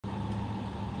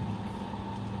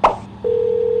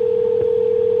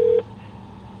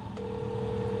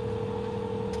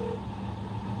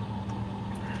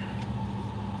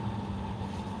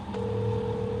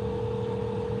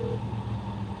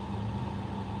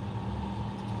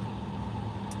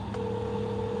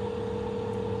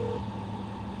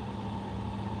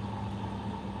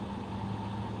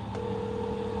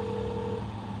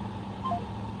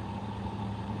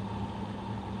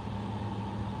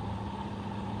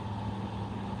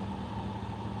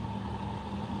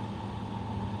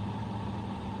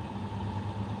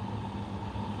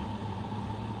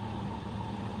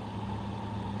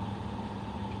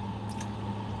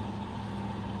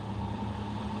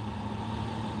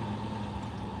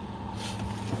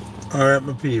Alright,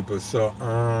 my people, so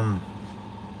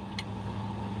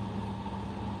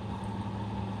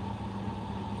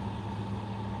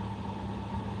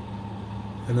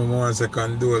you know, I want to say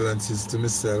condolences to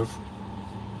myself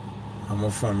and my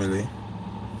family.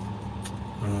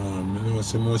 You know,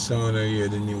 so most I want to hear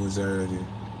the news already.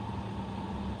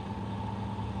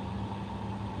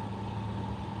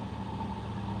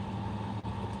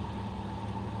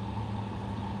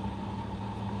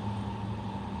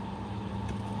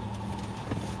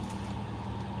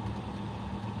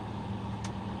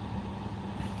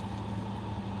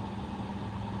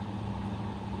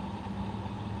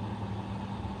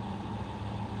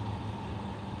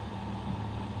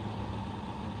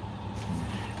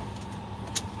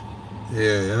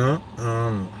 Yeah, you know,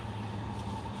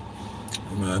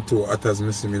 man, two otters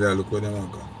missing me there, look where them are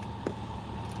gone.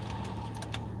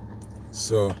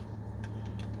 So,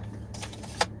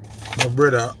 my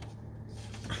brother,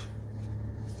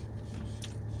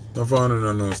 my father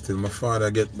don't know still, my father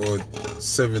get about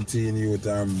 17 youth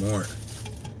or more.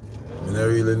 And I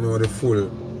really know the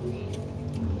full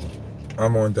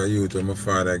amount of youth that my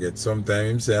father get.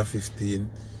 Sometimes him say 15,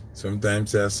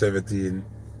 sometimes say 17,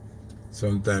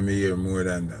 sometimes a year more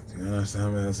than that. You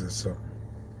understand what I say? So,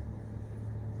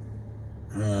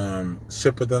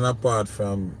 separate and apart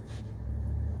from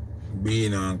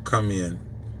being on commune,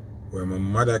 where my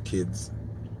mother kids,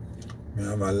 I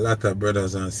have a lot of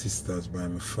brothers and sisters by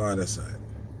my father's side.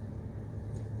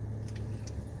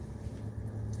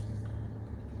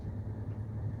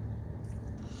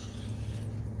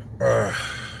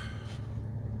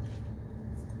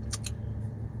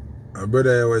 A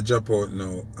brother will drop out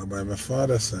now by my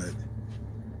father's side.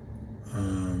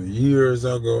 Years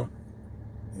ago,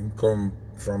 he come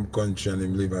from country and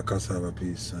him live at Cassava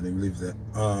Piece and him live there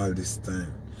all this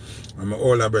time. And my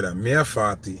older brother, me a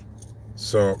 40,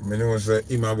 so I know say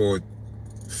him about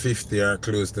 50 or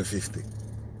close to 50.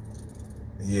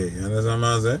 Yeah, you understand what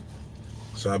I'm saying?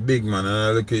 So a big man and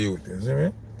a little youth, you see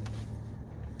me?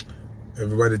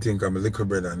 Everybody think I'm a little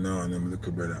brother now and I'm a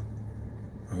little brother.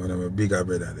 And when I'm a bigger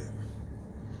brother then.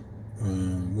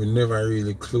 We never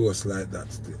really close like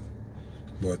that still.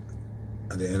 But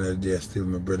at the end of the day, still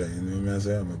my brother, you know what I'm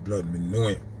saying? I'm a blood, me know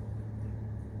him.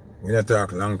 We not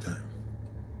talk a long time.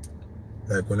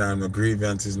 Like when I have no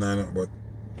grievances now, but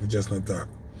we just not talk.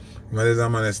 Man is a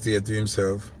man that stay to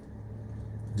himself,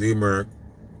 do him work,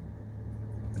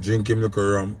 drink him look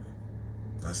rum.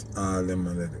 That's all them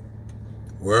man they do.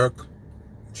 Work,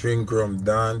 drink rum,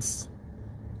 dance.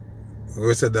 We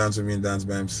always say dance with me, dance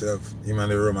by himself. Him and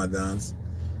the rum a dance.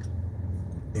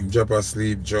 Him drop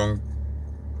asleep, drunk,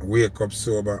 wake up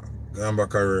sober, go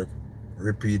back to work,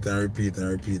 repeat and repeat and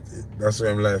repeat. That's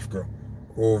where him life go.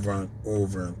 Over and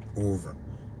over and over.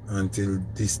 Until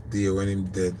this day when him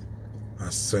dead, I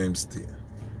saw him stay.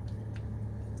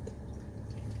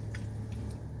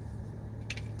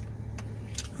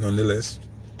 Nonetheless,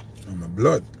 I'm a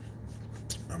blood.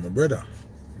 I'm a brother.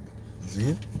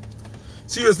 See?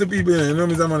 Seriously, people, you know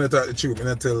me, I'm going to talk the truth, and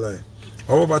I tell lie.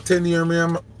 Over 10 years, me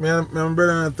and my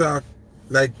brother and talk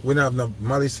like we don't have no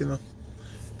malice, you know.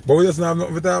 But we just don't have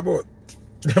nothing to talk about.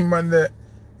 The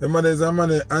man is a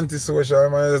man antisocial,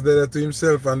 man is there to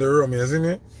himself and the rum, you see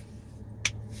me?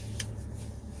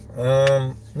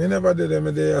 Me never did them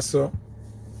a day or so.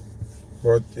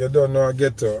 But you don't know I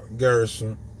get to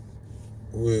Garrison.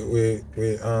 We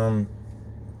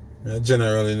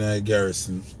generally in a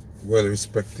Garrison, well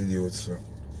respected youth, so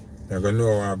you're gonna know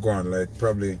where I'm going, like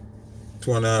probably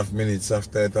 2.5 minutes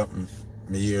after it happened,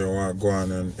 me hear where I'm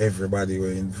going and everybody were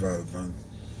involved, and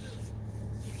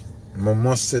I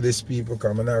must say these people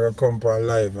come and I come for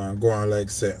live and go on like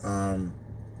say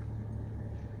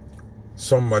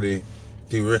somebody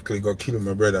directly go kill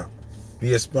my brother.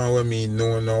 Based on what me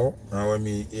know now and what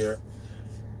me hear,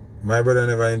 my brother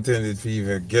never intended to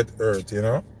even get hurt, you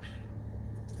know.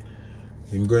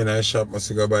 Him go in a shop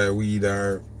must go buy weed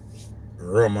or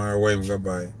rum or what him go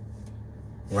buy.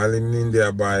 While him in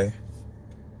there buy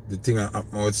the thing happen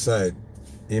outside.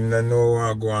 Him don't know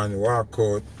how to go and walk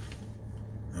out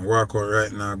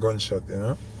right now, gunshot, you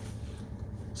know.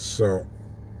 So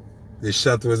the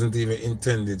shot wasn't even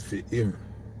intended for him.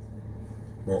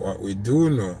 But what we do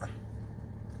know,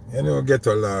 you know, get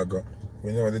a lago.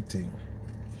 We know the thing.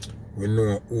 We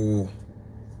know who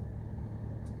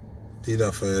did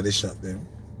that for the shot them.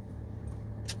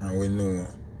 And we know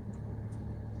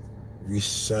which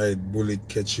side bullet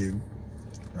catch him.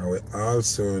 And we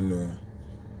also know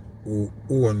who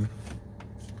own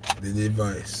the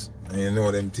device. And you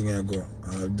know them things I go.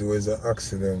 I'll do is an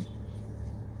accident.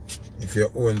 If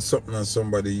you own something and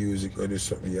somebody use it or do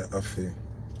something, you have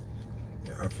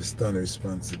to stand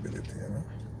responsibility, you know.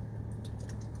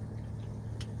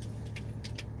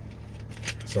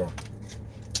 So,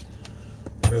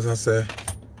 as I say,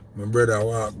 my brother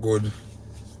walk good.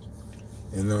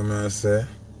 You know what I say?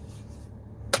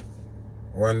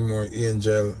 One more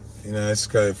angel in the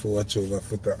sky for watch over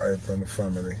Foota hype and the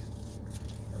family.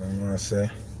 And I want to say,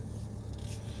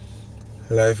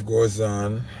 life goes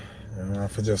on. And I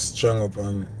have to just strong up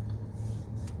and,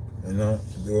 you know,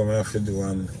 do what I have to do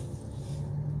and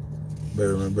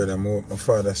bury my brother. My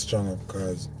father strong up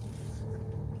because,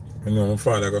 you know, my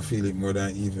father can feel it more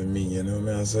than even me, you know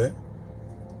what I say?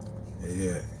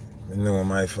 Yeah. I know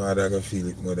my father can feel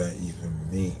it more than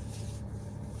even me.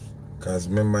 Because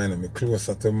remember, I'm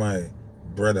closer to my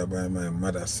brother by my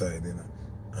mother's side, you know.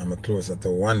 I'm closer to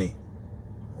Wani.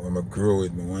 When I grew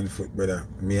with my 1 foot brother,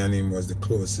 me and him was the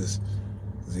closest.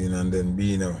 You know, and then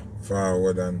Bino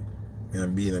forward and me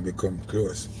and Bino become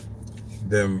close.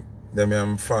 Them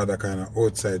and my father kind of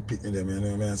outside pick me them, you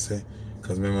know what I say?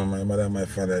 Because remember my mother and my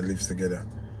father lives together.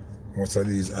 Most of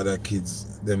these other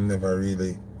kids, them never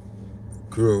really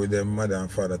grew with their mother and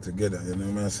father together, you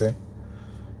know what I say?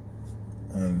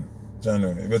 And you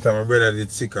know, better my brother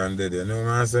did sick and dead, you know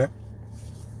what I say?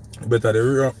 Better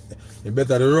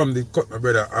the rum did cut my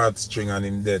brother heartstring and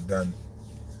him dead than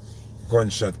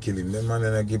gunshot kill him. Them man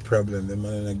ain't give problem, them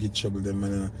man ain't give trouble, them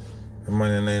man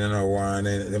ain't no war,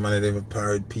 them man ain't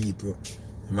parried people.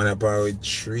 Them man parried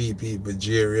 3 people,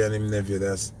 Jerry and him nephew,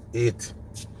 that's 8.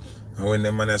 And when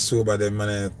them man are sober, them man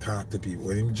ain't talk to people.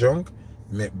 When him drunk,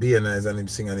 he make beer nice and him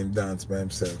sing and him dance by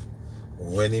himself.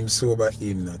 When him sober,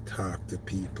 him not talk to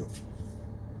people.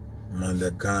 Man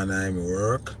they gone and him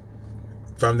work.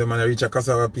 From the man that reach a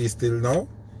cassava piece till now,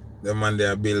 the man they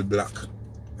are Bill Black.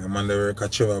 The man they work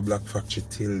at Trevor Black factory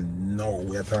till now.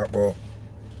 We are talking about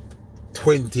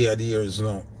 20 odd years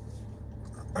now.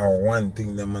 And one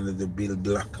thing the man they Bill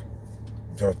Black.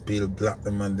 Just Bill Black,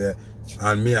 the man there.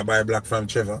 And me I buy black from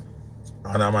Trevor.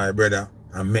 And I'm my brother.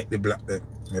 And make the black there.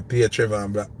 I pay Trevor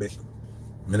and Black back.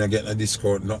 Me not get no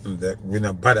discount, nothing there. We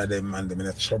not bother them man. Me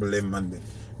not trouble them man.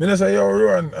 Me not say, yo,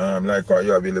 Ron, like how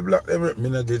you Bill Black. Me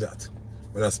not do that.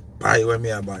 But that's buy when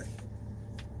me I buy.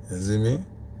 You see me?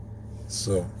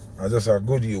 So, I just a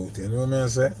good youth, you know what I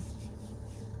say?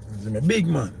 You see me? Big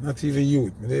man, not even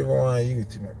youth. I don't even want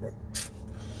youth, you know, but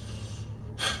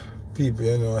people,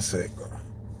 you know what I say,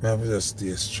 I have to just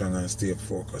stay strong and stay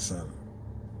focused and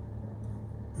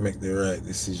make the right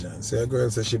decision. See, a girl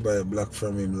said she buy a black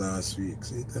from him last week,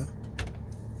 see that?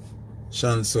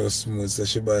 Sean so smooth said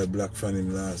she buy a black from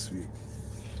him last week.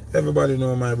 Everybody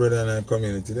know my brother in our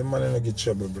community. Them man don't get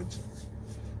trouble, but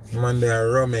man they are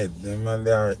rum head. Them man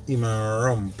they are him and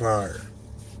rum par.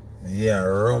 Yeah,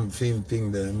 rum film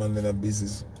thing there. Them man they not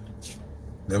business.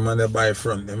 Them man they buy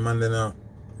front. Them man they not.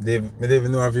 Me don't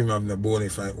even know if him have no bona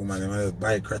fide woman. Them man just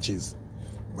buy crutches.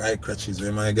 Buy crutches.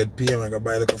 Them man get paid and go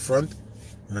buy like a front.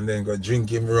 And then go drink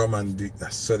him rum and do.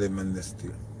 That's so them man they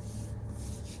steal.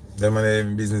 Them man they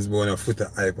even business born a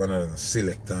Foota hype and a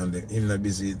selector and them. Him not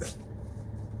busy with that.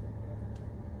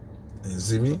 You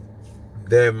see me?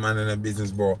 Them man in a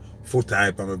business about Foota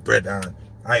hype and my brother and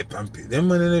hype and pay. Them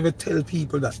man never tell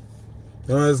people that.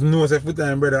 They just know say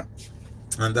Foota and brother.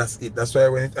 And that's it. That's why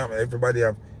when it happens, everybody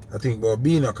have I think about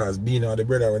Bino, because Bino the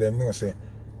brother with them know say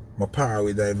my power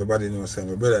with that everybody knows say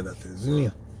my brother that is me.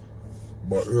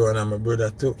 But Rowan and my brother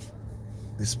too.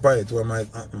 Despite what might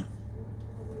happen.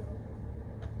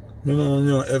 Me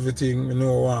know everything, me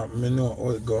know what, me know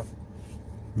how it go.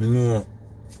 Me know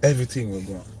everything will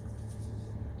go on.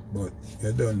 But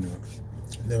you don't know.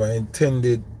 Never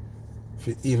intended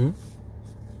for him.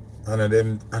 And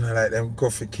I like them go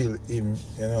for kill him,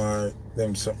 you know, or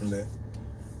them something there.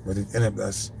 But it ended up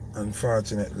that's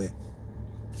unfortunately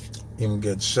him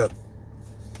get shot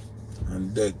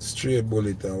and dead, stray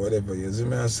bullet or whatever. You see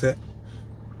me I say?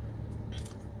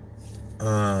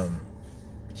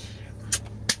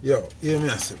 Yo, hear me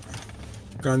I say,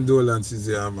 condolences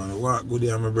here, man. Walk good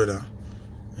here, my brother.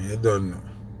 And you don't know.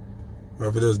 We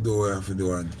have to just do what we have to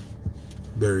do and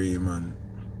bury him and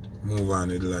move on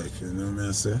with life, you know what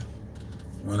I say?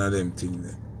 One of them things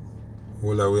there.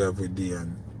 All that we have with day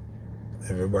and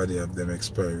everybody have them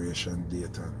expiration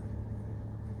date and,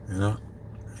 you know?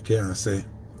 I can't say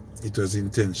it was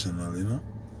intentional, you know?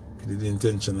 If it is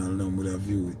intentional, now we would have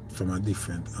viewed it from a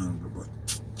different angle, but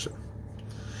sure.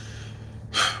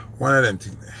 One of them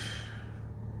things there.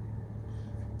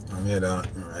 I made that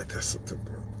right, that's it,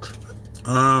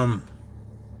 bro.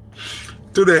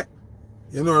 Today,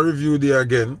 you know, I review there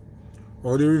again.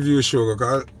 How the review show,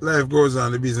 because life goes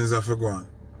on, the business have to go on.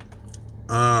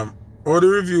 How the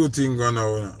review thing go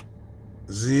now, you know?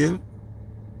 Zine?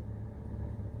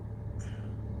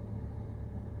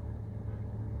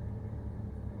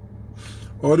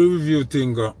 How the review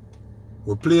thing go?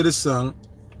 We play the song.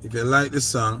 If you like the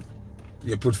song,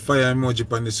 you put fire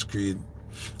emoji on the screen.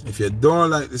 If you don't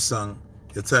like the song,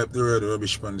 you type the word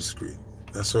rubbish on the screen.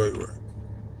 That's how it works.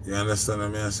 You understand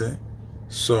what I'm saying?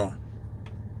 So,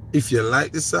 if you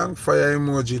like the song, fire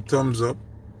emoji, thumbs up.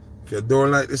 If you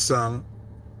don't like the song,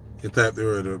 you type the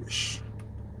word rubbish.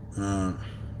 Foota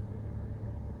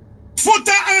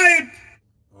hype!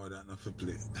 Oh, that not for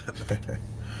play.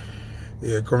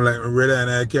 Yeah, come like my brother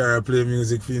and I can't play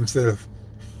music for himself.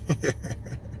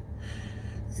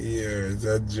 Yeah, it's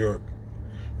a joke.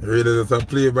 Really just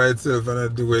play by itself and I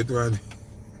do it one.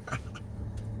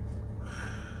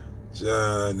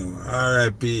 Jano,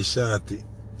 R.I.P. Shorty.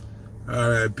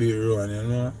 R.I.P. Rowan, you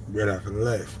know? Brother for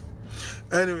life.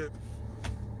 Anyway.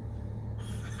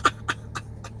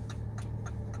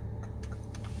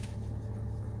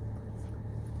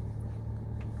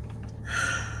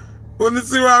 When you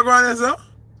see what I'm going on, sir?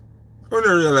 When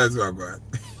you realize what I'm going on.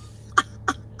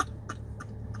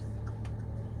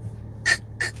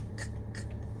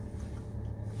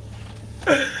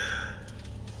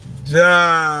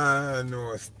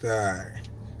 Jano Star.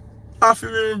 I feel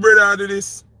me, brother, do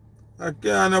this. I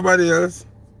can't nobody else.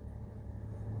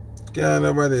 Can't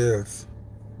nobody else.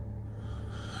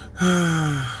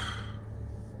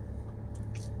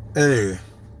 Anyway.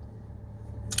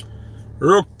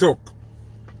 Rock Talk.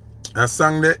 A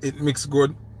song there, it mix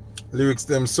good. Lyrics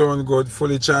them sound good,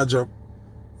 fully charge up.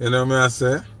 You know what I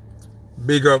say?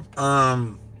 Big up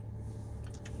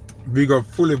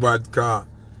Fully Bad car.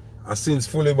 Since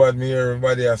Fully Bad me hear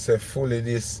everybody I say fully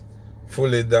this,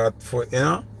 fully that, you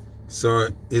know? So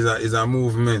it's a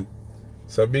movement.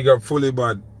 So big up Fully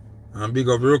Bad and big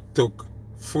up Rock Talk.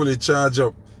 Fully charge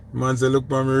up. Man say look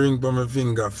for me ring for my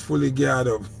finger. Fully geared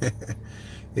up.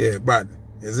 Yeah, bad.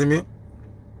 You see me?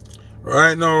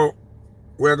 Right now,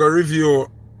 we're gonna review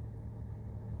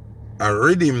a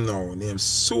rhythm now named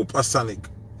Supersonic.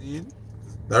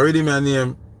 The rhythm is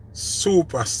named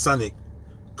Supersonic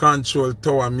Control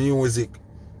Tower Music.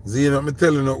 See, you know, I'm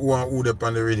telling you who they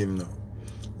on the rhythm now.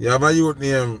 You have a youth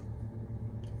named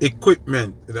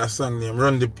Equipment with a song named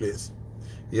Run the Place.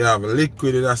 You have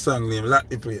Liquid with a song named Lock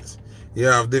the Place. You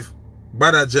have the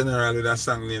Bada General with a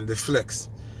song named The Flex.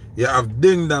 You have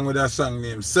Ding Dong with a song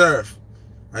named Surf.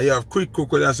 And you have Quick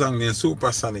Cook with a song named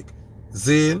Supersonic.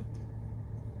 Zane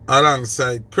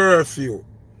alongside Curfew.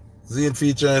 Zane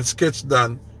featuring Sketch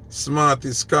Dan,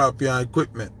 Smarty, Scorpion,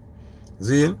 Equipment.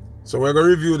 Zane? So we're going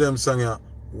to review them songs here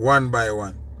one by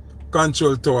one.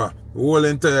 Control Tower, the whole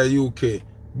entire UK.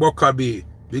 Bucka Bay,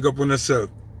 big up on yourself.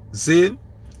 Zane?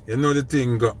 You know the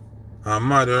thing go. And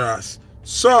Mother Ass.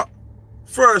 So,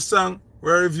 first song,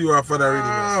 we're review for the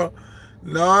rhythm.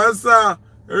 No, sir.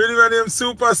 The rhythm name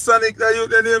Supersonic, that you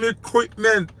the name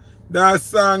Equipment. That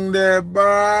song there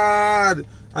bad.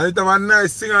 And it have a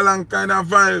nice sing-along kind of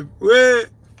vibe. Wait.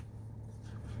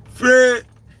 Free.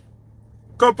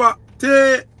 Cup of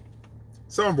tea.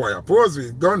 Some boy oppose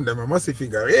with gun them. I must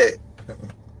figure it.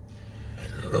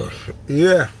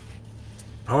 Yeah.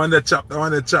 I want the chop.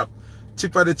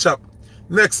 Chip of the chop.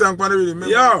 Next song for the rhythm.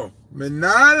 Yo, me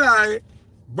not lie.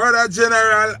 Brother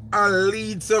General and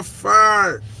lead so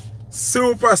far.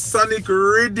 Supersonic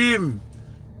rhythm.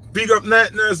 Big up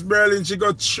Night Nurse Berlin. She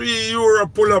got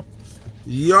 €3 pull up.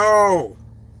 Yo.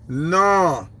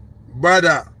 No.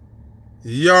 Brother.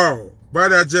 Yo.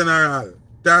 Brother General.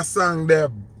 That song there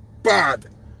bad.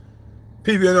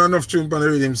 People don't enough tune on the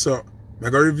rhythm, so I'm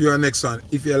going to review the next one.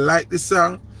 If you like the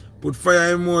song, put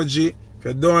fire emoji. If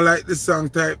you don't like the song,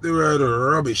 type the word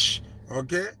rubbish.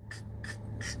 Okay?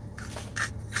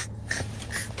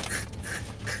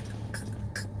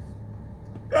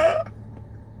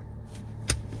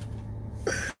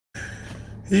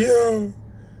 Yo,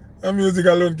 that music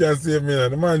alone can save me.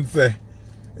 The man say,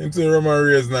 him say Roman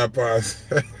Reigns not pass.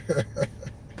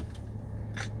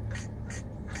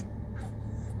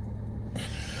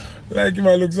 Like him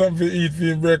I look something to eat for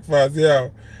him breakfast, yeah.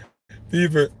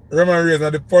 People, Roman Reigns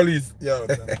are the police. Yeah.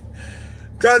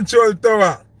 Control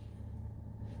Tower.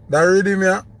 That rhythm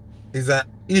here is a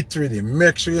hit rhythm.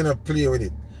 Make sure you not play with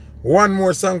it. One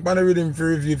more song on the rhythm for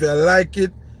review. If you like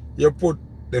it, you put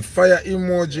the fire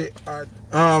emoji at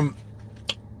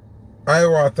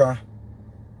Iwater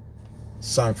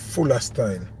song full of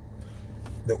style.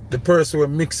 The person will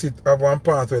mix it have one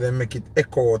part where they make it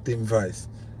echo out in voice.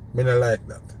 Me not like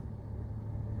that.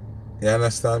 You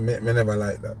understand? Me never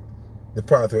like that. The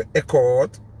part where echo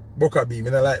out, Bucka B, me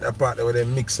not like that part where they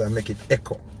mix and make it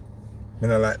echo. Me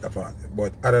not like that part.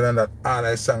 But other than that, all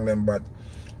I sang them bad.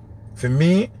 For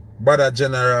me, Bada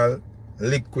General,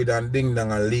 Liquid and Ding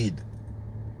Dong are lead.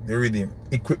 The rhythm,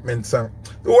 Equipment song.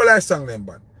 The whole I sang them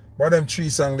bad. But them 3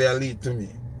 songs they are lead to me.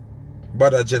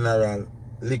 Bada General,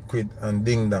 Liquid, and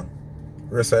Ding Dong.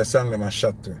 Rest of the song them a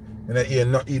shot to. I don't hear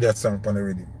not that song on the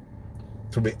rhythm.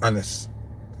 To be honest.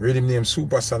 Rhythm name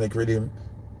Supersonic Rhythm.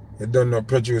 You don't know,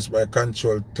 produced by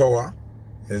Control Tower.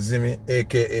 You see me?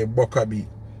 AKA Buckaby.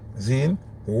 See?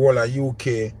 The whole of UK,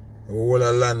 the whole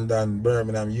of London,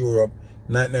 Birmingham, Europe,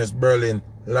 Night Nurse Berlin,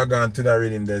 log on to the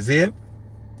rhythm there. See?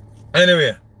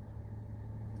 Anyway,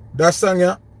 that song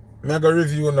yeah, I'm going to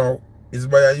review now is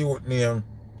by a youth named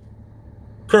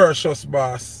Curtius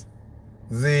Bass.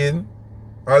 Zine,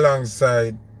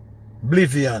 alongside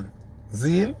Blivian.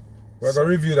 Zine, we're going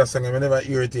to review that song and we never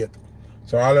hear it yet.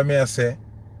 So all of me I say,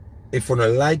 if you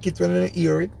don't like it when you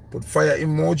hear it, put fire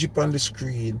emoji on the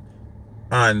screen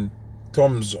and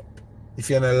thumbs up. If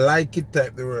you don't like it,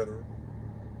 type the word.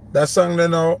 That song there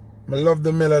now, I love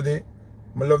the melody,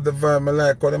 I love the vibe, I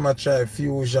like how they try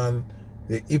fusion,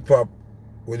 the hip hop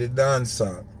with the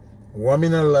dancehall. What I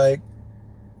don't like,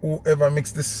 whoever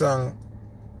mix the song,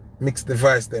 mix the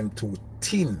voice them too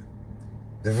thin.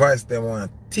 The voice them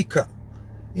want thicker.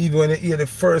 Even when you hear the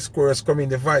first chorus coming,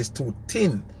 the voice too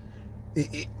thin.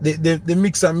 The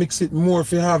mixer mix it more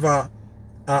if you have a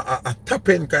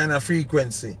tapping kind of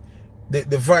frequency.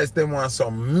 The voice them want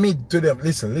some mid to them.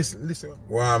 Listen.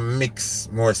 Want mix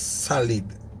more solid.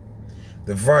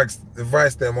 The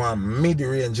voice them want mid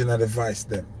range in the voice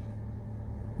them.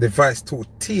 The voice too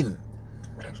thin.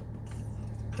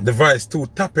 The voice too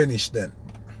tappenish then.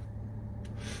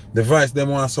 The voice them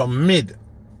want some mid.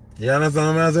 You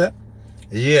understand what I'm saying?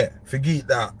 Yeah, forget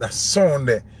that sound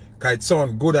there. Cause it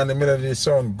sound good and the melody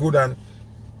sound good and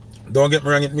don't get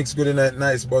me wrong, it mix good and it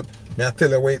nice, but may I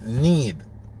tell you what it need.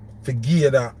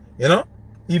 Forget that. You know?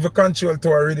 Even Control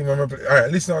to a rhythm.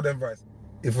 Alright, listen to them voice.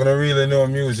 If you don't really know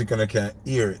music and you can't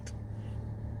hear it,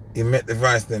 it make the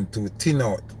voice them too thin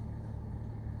out.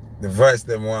 The voice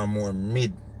them want more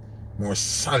mid, more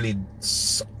solid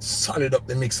up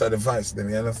the mix of the voice them,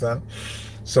 you understand?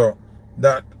 So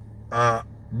that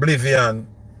Blivian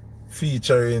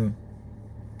featuring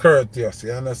Curtius,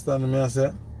 you understand me I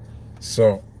say?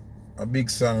 So a big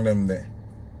song them there.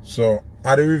 So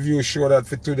I the review show that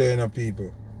for today, you know,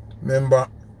 people. Remember,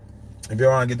 if you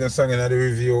want to get a song in the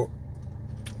review,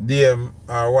 DM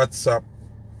or WhatsApp,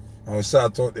 I'll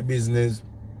start out the business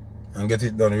and get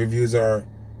it done. Reviews are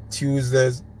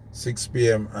Tuesdays 6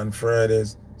 p.m. and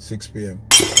Fridays 6 p.m.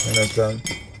 Understand?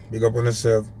 Big up on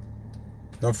yourself.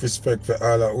 Enough respect for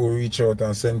all who reach out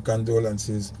and send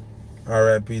condolences.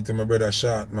 R.I.P. to my brother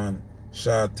Shortman,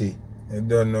 Shorty. You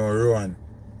don't know Rowan.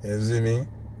 You see me?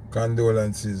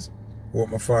 Condolences. Hope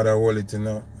my father hold it, you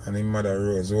know, and his mother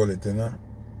Rose hold it, you know.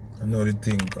 I know the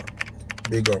thing.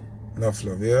 Big up. Enough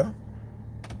love, yeah?